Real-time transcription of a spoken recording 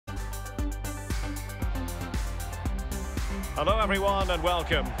Hello everyone and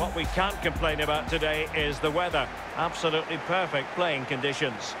welcome. What we can't complain about today is the weather. Absolutely perfect playing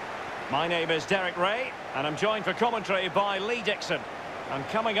conditions. My name is Derek Ray and I'm joined for commentary by Lee Dixon. And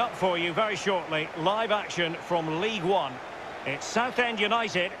coming up for you very shortly, live action from League One. It's Southend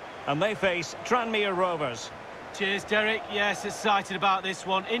United and they face Tranmere Rovers. Cheers, Derek. Yes, excited about this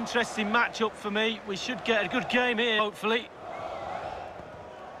one. Interesting matchup for me. We should get a good game here, hopefully.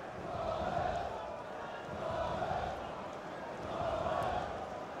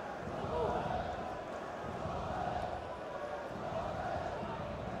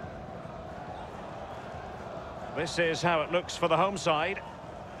 This is how it looks for the home side.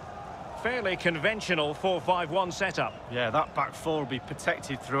 Fairly conventional 4-5-1 setup. Yeah, that back four will be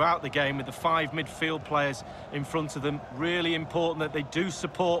protected throughout the game with the 5 midfield players in front of them. Really important that they do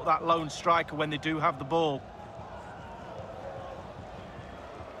support that lone striker when they do have the ball.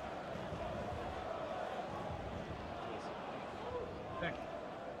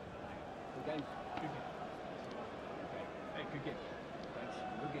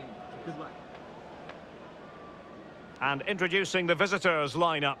 And introducing the visitors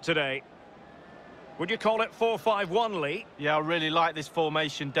lineup today. Would you call it 4-5-1, Lee? Yeah, I really like this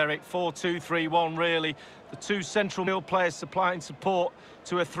formation, Derek. 4-2-3-1, really. The 2 central middle players supplying support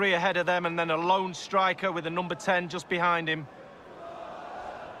to a 3 ahead of them, and then a lone striker with a number 10 just behind him.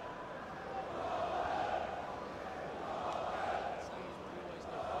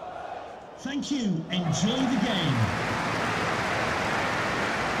 Thank you. Enjoy the game.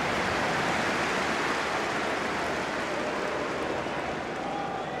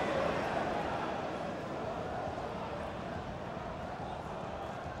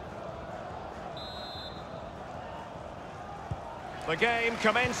 The game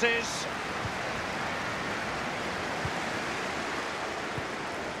commences.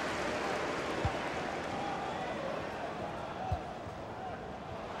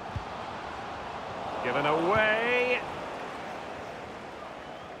 Given away.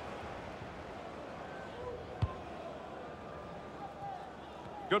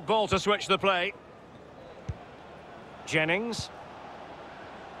 Good ball to switch the play. Jennings.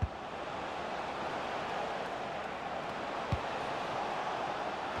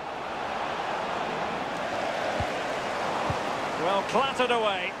 Well, clattered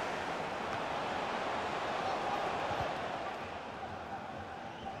away.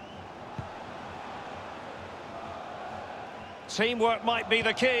 Teamwork might be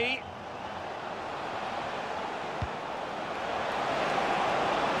the key.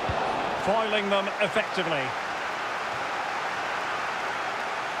 Foiling them effectively.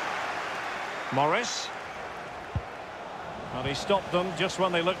 Morris. Well, he stopped them just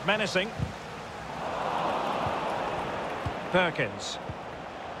when they looked menacing. Perkins.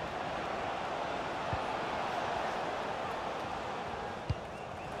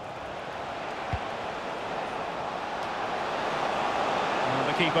 And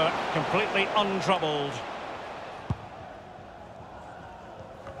the keeper completely untroubled.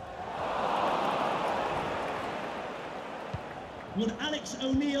 Would Alex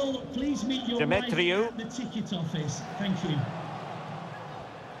O'Neill please meet your Demetriou. wife at the ticket office? Thank you.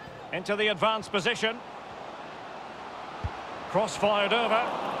 Into the advanced position. Cross-fired over.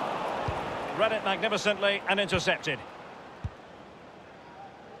 Read it magnificently and intercepted.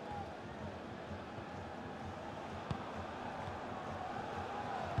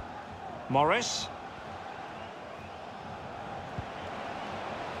 Morris.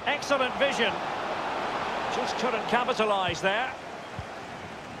 Excellent vision. Just couldn't capitalise there.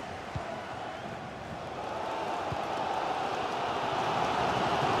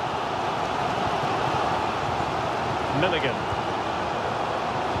 Milligan.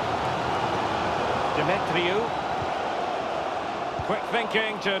 Demetriou. Quick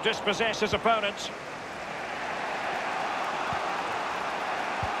thinking to dispossess his opponent.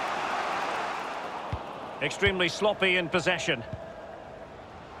 Extremely sloppy in possession.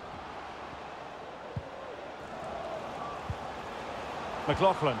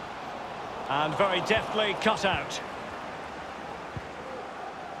 McLaughlin. And very deftly cut out.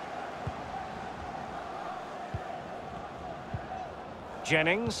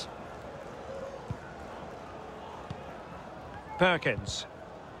 Jennings. Perkins.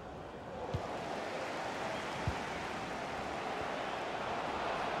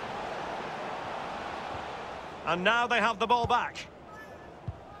 And now they have the ball back.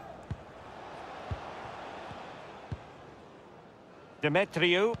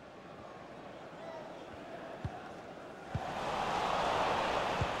 Demetriou.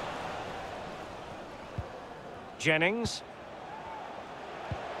 Jennings.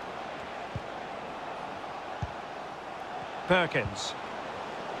 Perkins.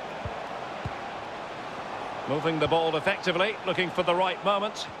 Moving the ball effectively, looking for the right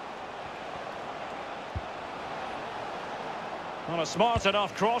moment. Well, a smart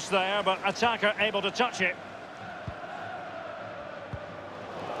enough cross there, but attacker able to touch it.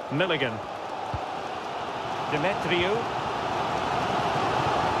 Milligan. Demetriou.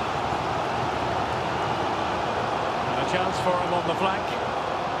 And a chance for him on the flank.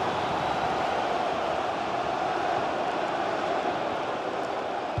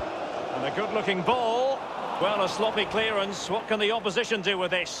 And a good-looking ball. Well, a sloppy clearance. What can the opposition do with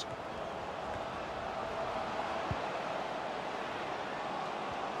this?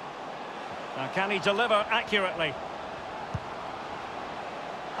 Now, can he deliver accurately?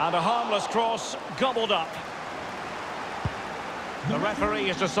 And a harmless cross gobbled up. The referee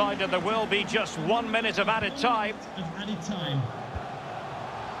has decided there will be just 1 minute of added time.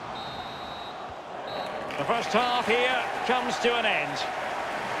 The first half here comes to an end.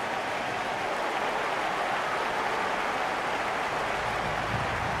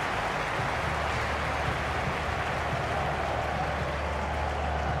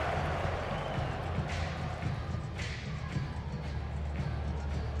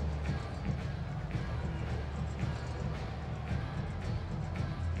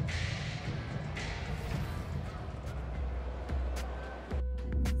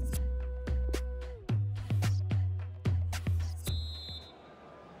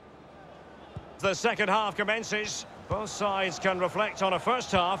 The second half commences. Both sides can reflect on a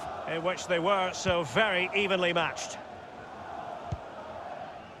first half in which they were so very evenly matched.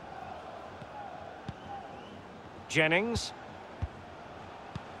 Jennings.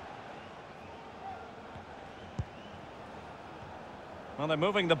 Well, they're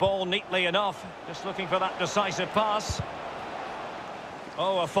moving the ball neatly enough, just looking for that decisive pass.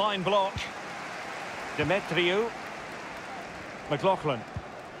 Oh, a fine block. Demetriou. McLaughlin.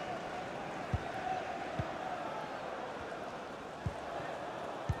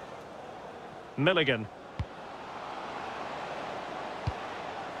 Milligan.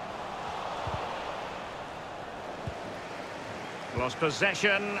 Lost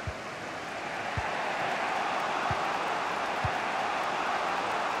possession.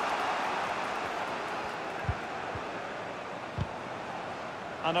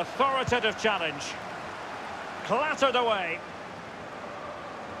 An authoritative challenge. Clattered away.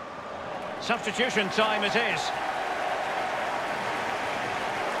 Substitution time it is.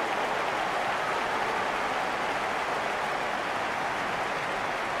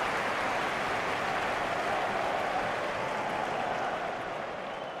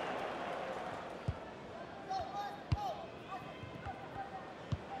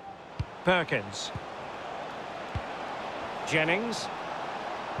 Perkins. Jennings.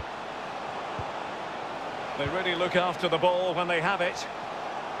 They really look after the ball when they have it.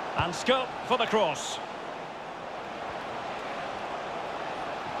 And scope for the cross.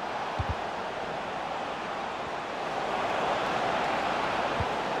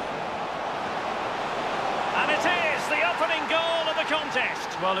 And it is the opening goal of the contest.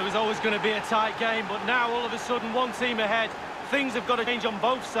 Well, it was always going to be a tight game, but now all of a sudden one team ahead. Things have got to change on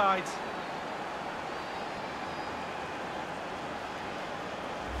both sides.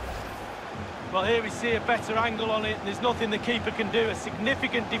 Well, here we see a better angle on it, and there's nothing the keeper can do. A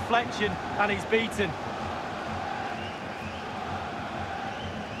significant deflection, and he's beaten.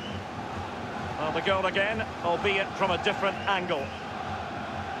 Well, the goal again, albeit from a different angle.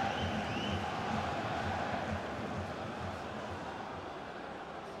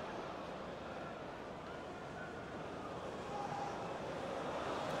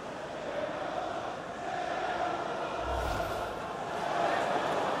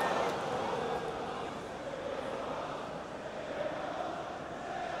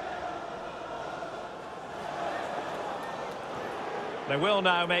 They will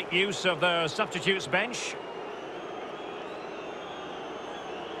now make use of their substitutes bench.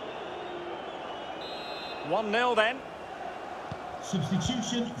 One 0 then.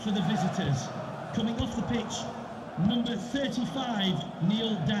 Substitution for the visitors. Coming off the pitch, number 35,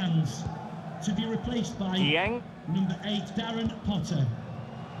 Neil Dans, to be replaced by Yang. number 8, Darren Potter.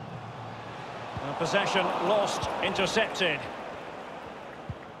 Possession lost, intercepted.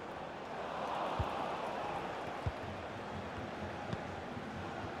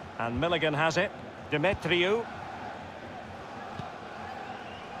 And Milligan has it. Demetriou.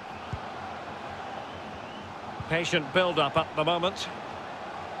 Patient build-up at the moment.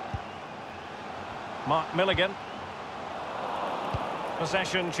 Mark Milligan.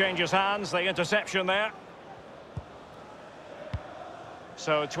 Possession changes hands, the interception there.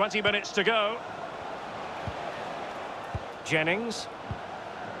 So 20 minutes to go. Jennings.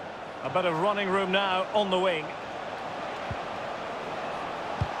 A bit of running room now on the wing.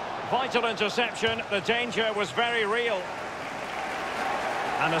 Vital interception. The danger was very real.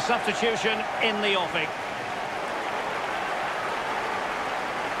 And a substitution in the offing.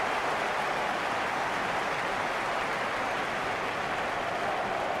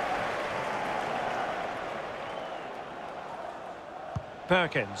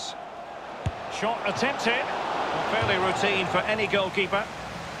 Perkins. Shot attempted. Fairly routine for any goalkeeper.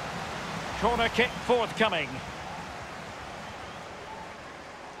 Corner kick forthcoming.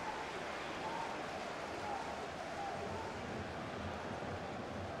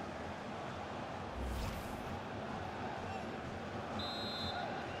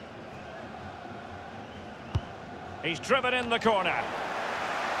 He's driven in the corner.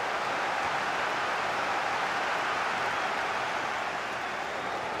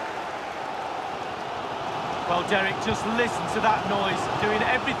 Well, Derek, just listen to that noise, doing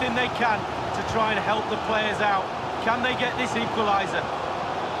everything they can to try and help the players out. Can they get this equaliser?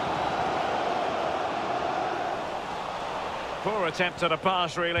 Poor attempt at a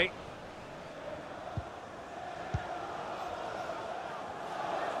pass, really.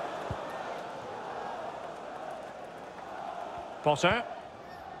 Potter.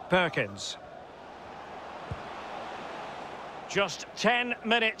 Perkins. Just 10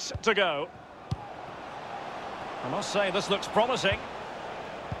 minutes to go. I must say, this looks promising.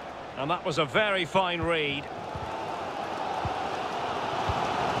 And that was a very fine read.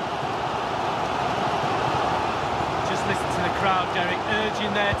 Just listen to the crowd, Derek,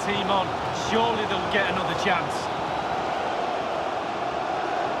 urging their team on. Surely they'll get another chance.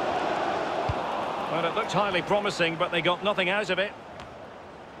 Well, it looked highly promising, but they got nothing out of it.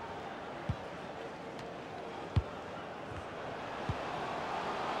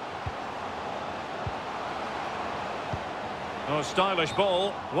 Oh, stylish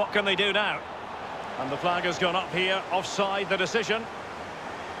ball. What can they do now? And the flag has gone up here, offside the decision.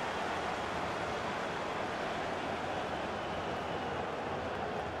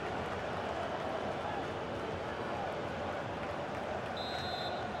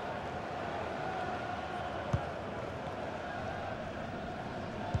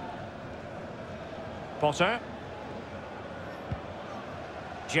 Potter.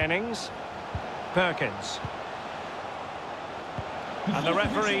 Jennings. Perkins. And the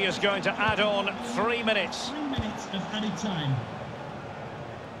referee is going to add on 3 minutes. 3 minutes of added time.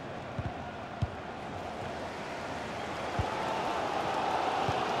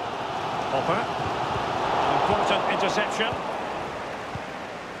 Hopper. Important interception.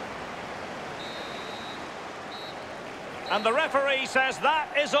 And the referee says that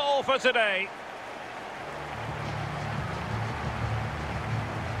is all for today.